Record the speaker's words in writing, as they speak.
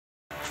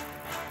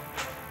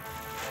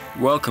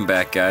Welcome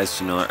back, guys,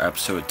 to another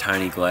episode of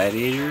Tiny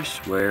Gladiators,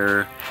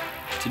 where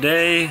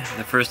today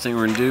the first thing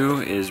we're going to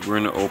do is we're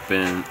going to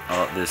open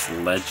this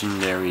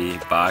legendary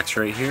box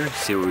right here,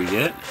 see what we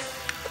get.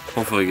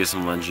 Hopefully get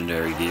some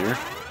legendary gear.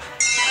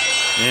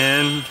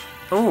 And,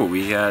 oh,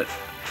 we got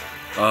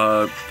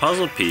a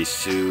puzzle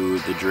piece to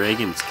the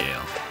dragon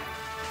scale.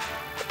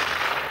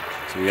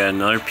 So we got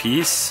another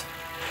piece,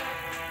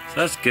 so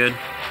that's good.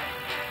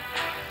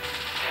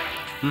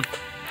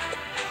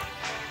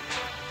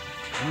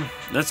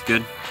 That's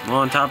good. Well,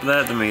 on top of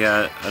that, then we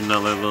got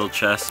another little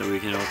chest that we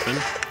can open.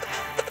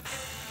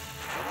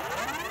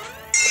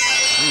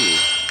 Ooh,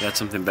 got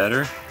something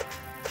better?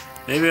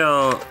 Maybe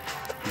I'll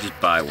just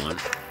buy one.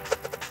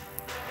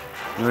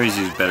 I always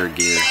use better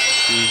gear.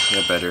 See,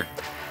 got better.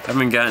 I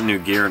haven't gotten new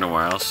gear in a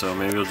while, so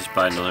maybe we'll just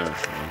buy another one.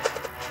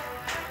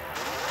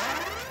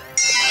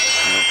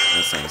 Nope,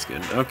 that sounds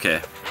good.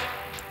 Okay.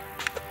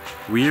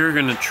 We are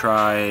gonna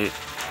try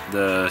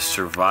the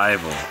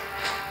survival.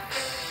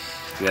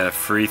 We got a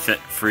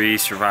free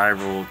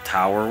survival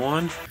tower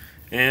one,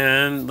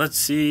 and let's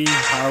see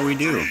how we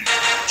do. 3,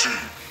 2, 1,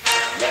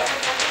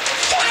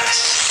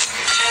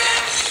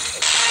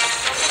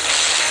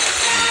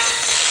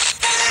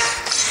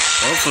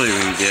 hopefully we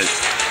can get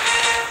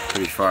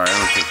pretty far. I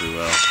don't think we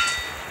will.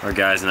 Our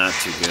guy's not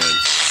too good.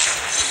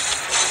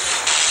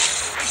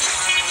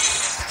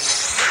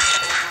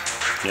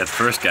 Yeah, the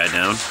first guy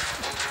down.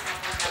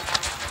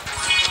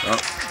 Oh,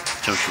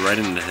 jumped right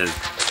into his.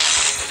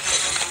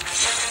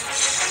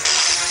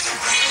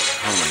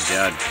 Oh my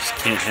god, just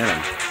can't hit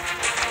him.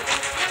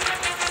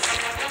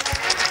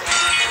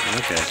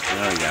 Okay,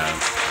 now we got him.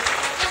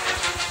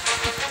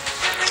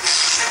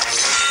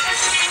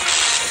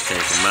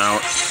 Take him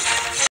out.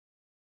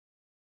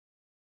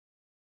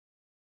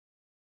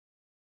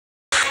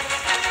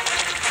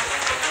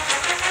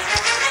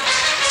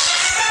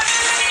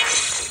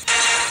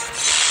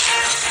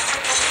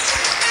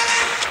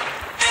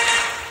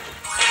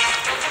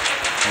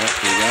 Yep,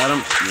 we got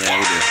him? Yeah,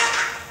 we do.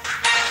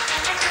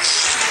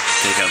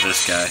 Take out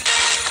this guy.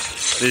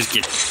 At least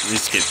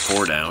get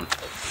 4 down.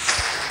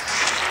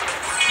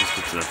 Let's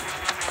get to the...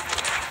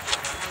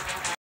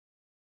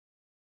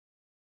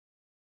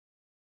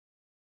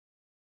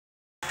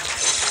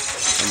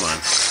 Come on,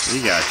 we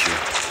got you.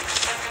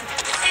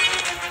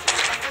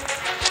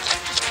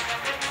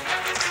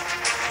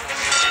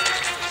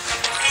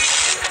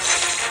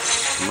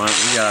 Come on,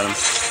 we got him.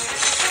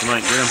 Come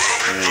on, get him.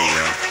 There you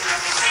go.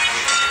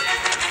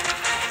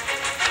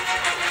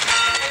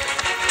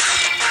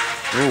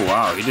 Oh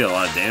wow, he did a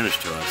lot of damage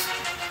to us.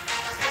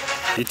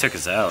 He took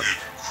us out.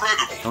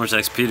 Incredible. How much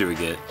XP did we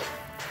get?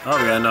 Oh,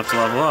 we got enough to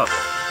level up.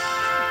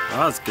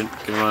 Oh, that's good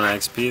amount of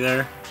XP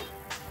there.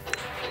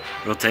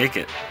 We'll take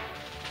it.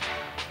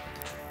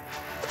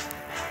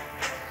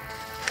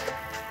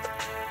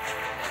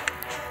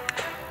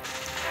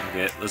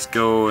 Okay, let's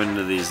go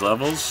into these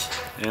levels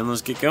and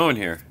let's get going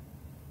here.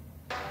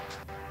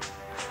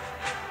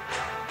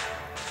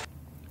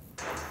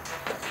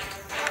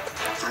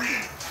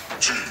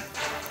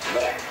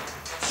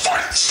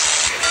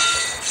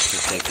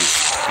 Take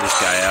this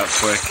guy out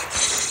quick.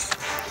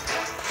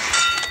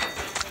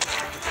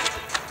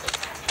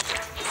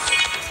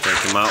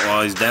 Take him out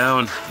while he's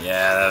down.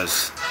 Yeah,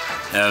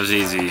 that was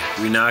easy.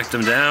 We knocked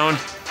him down and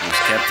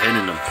just kept hitting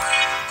him.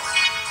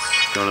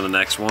 Let's go to the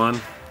next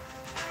one.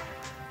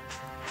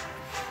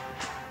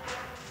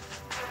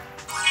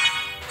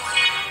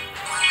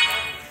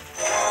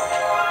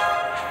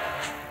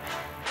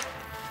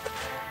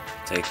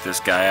 Take this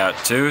guy out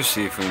too,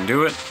 see if we can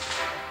do it.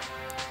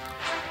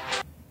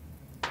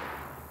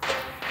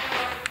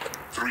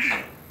 3,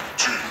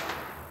 2,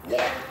 1,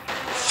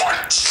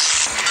 fight!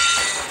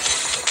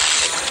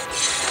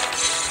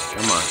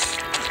 Come on.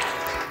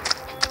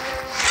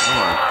 Come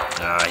on.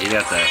 Ah, he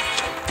got that.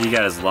 He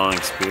got his long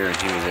spear and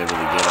he was able to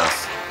get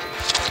us.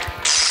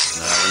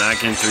 Nah, we're not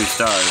getting 3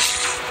 stars.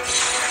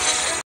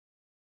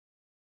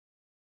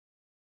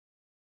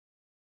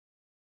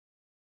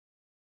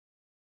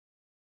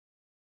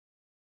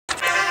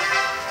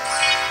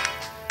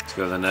 Let's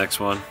go to the next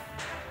one.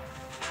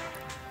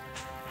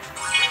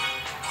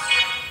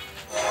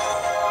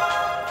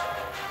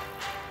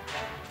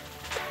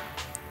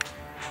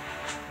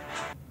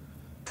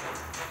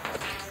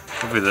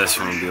 Hopefully this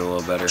one will be a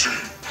little better. 2, 1,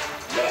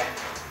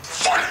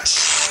 fight!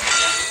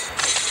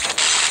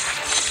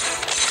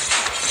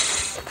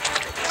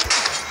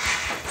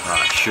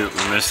 Ah, shoot,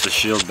 we missed the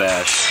shield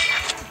bash.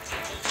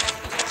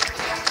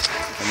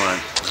 Come on.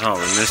 Oh,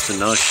 we missed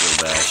another shield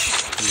bash.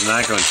 This is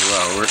not going too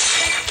well.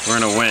 We're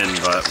gonna win,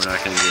 but we're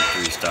not gonna get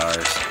 3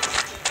 stars.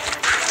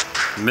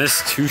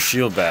 Missed 2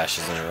 shield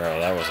bashes in a row.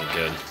 That wasn't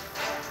good.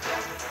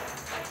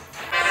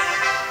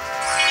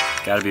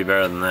 Gotta be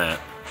better than that.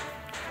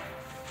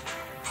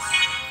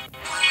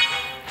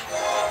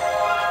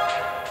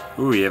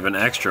 Ooh, we have an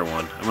extra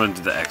one. I'm gonna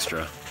do the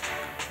extra.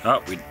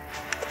 Oh, we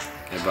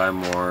can buy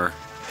more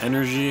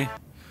energy.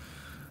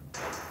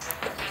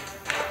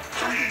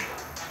 3,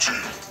 2,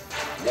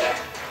 1.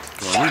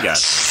 Come on, we got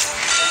this.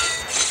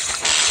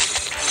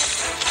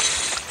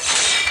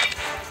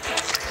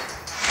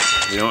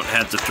 We don't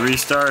have to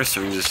 3-star,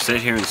 so we can just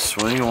sit here and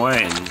swing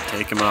away and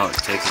take him out.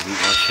 Take as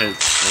much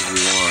hits as we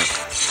want.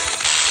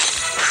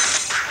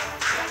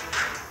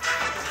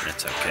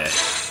 That's okay.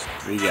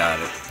 We got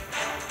it.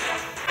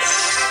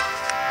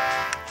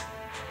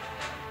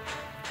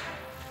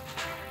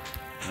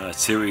 Let's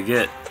see what we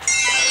get.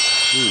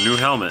 Ooh, new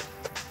helmet.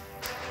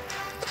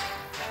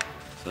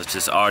 So let's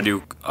just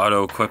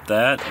auto-equip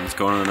that, and let's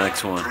go on to the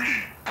next one. 3,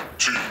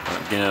 2,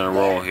 Getting on a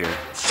roll here.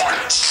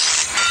 fight!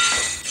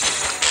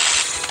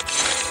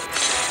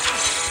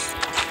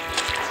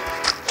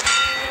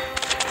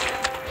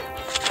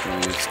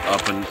 It's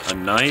up a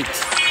night.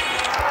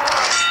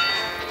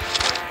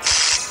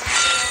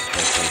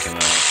 Let's take him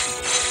out.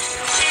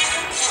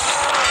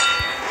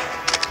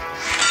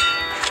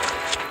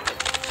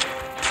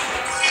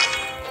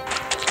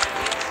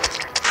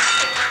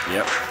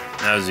 Yep,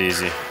 that was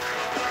easy.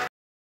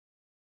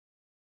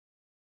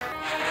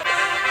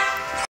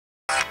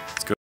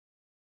 Let's go.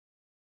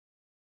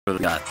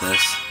 Got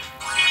this.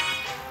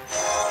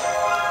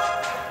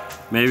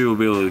 Maybe we'll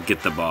be able to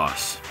get the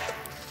boss.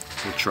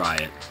 We'll try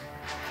it.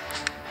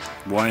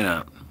 Why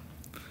not?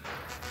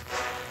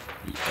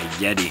 A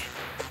Yeti.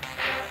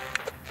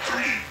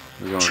 3,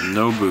 We're going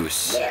no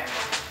boost. 1,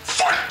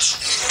 fight!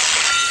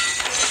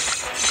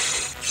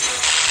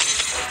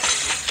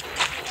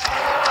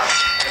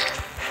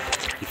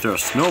 He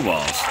throws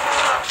snowballs.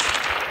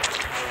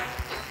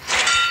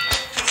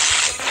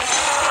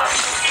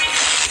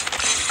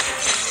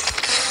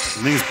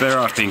 I think it's better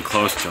off being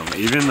close to him,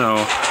 even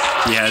though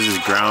he has his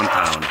ground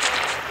pound.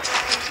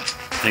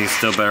 I think it's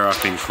still better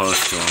off being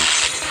close to him,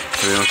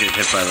 so we don't get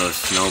hit by those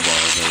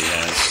snowballs that he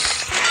has.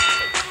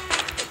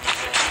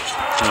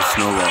 Those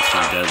snowballs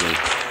are deadly.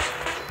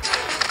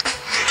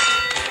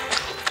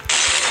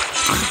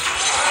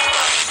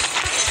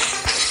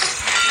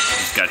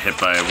 Just got hit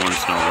by one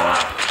snowball.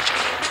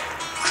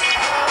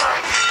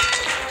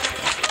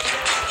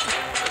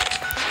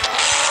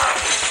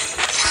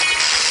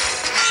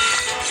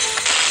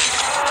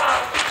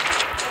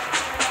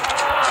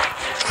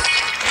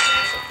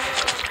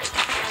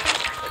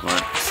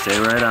 Stay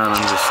right on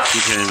him, just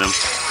keep hitting him.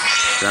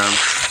 Down.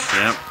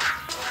 Yep.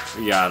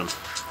 We got him.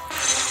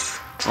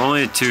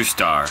 Only a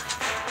 2-star.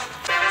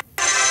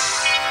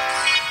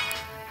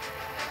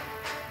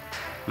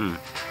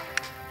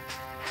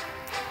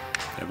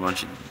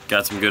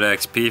 Got some good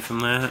XP from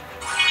that.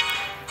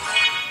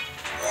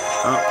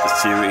 Oh,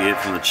 let's see what we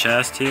get from the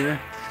chest here.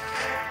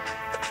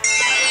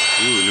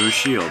 Ooh, new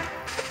shield.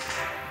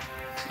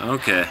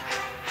 Okay.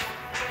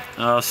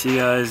 I'll see you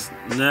guys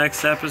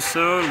next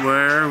episode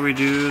where we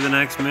do the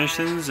next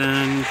missions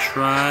and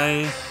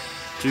try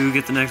to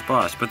get the next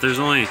boss. But there's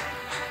only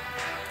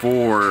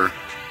 4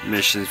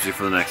 missions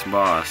before the next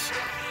boss.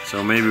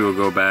 So maybe we'll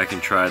go back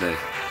and try to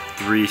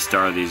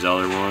 3-star these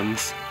other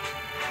ones.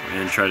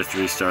 And try to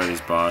 3-star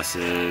these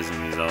bosses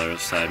and these other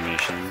side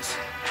missions.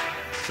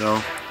 So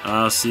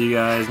I'll see you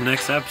guys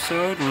next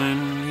episode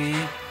when we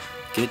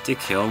get to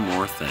kill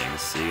more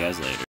things. See you guys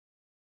later.